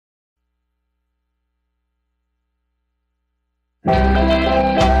But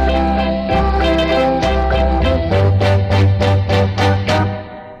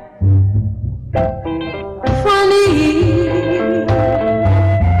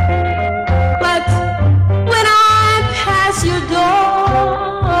when I pass your door,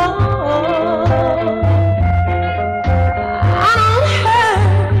 I don't hurt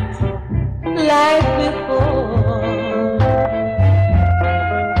like before.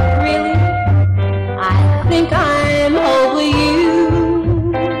 Really, I think I'm over you.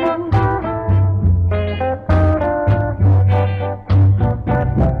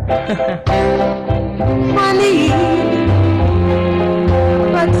 Funny,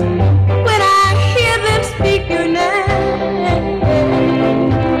 but when I hear them speak your name,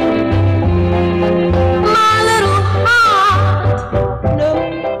 my little heart, no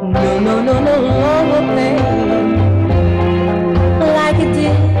longer pain like it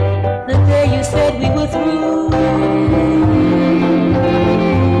did the day you said we were through.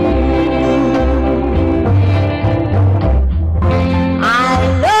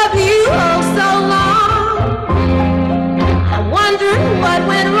 What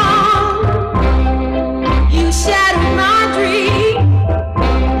went wrong? You shattered my dream.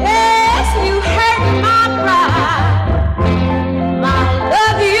 Yes, you hurt my pride. My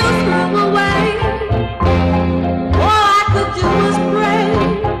love you threw away. All I could do was pray.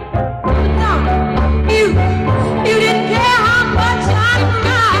 But no, you didn't care how much I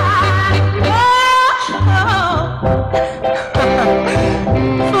cried. Oh,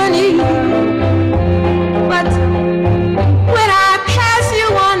 funny, but when I pass you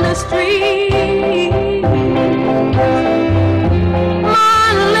on the street, my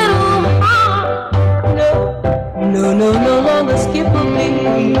little heart, no longer skip a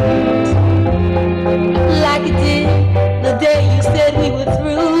beat like it did the day you said we were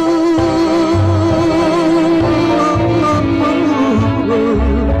through.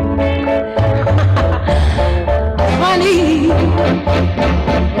 Funny.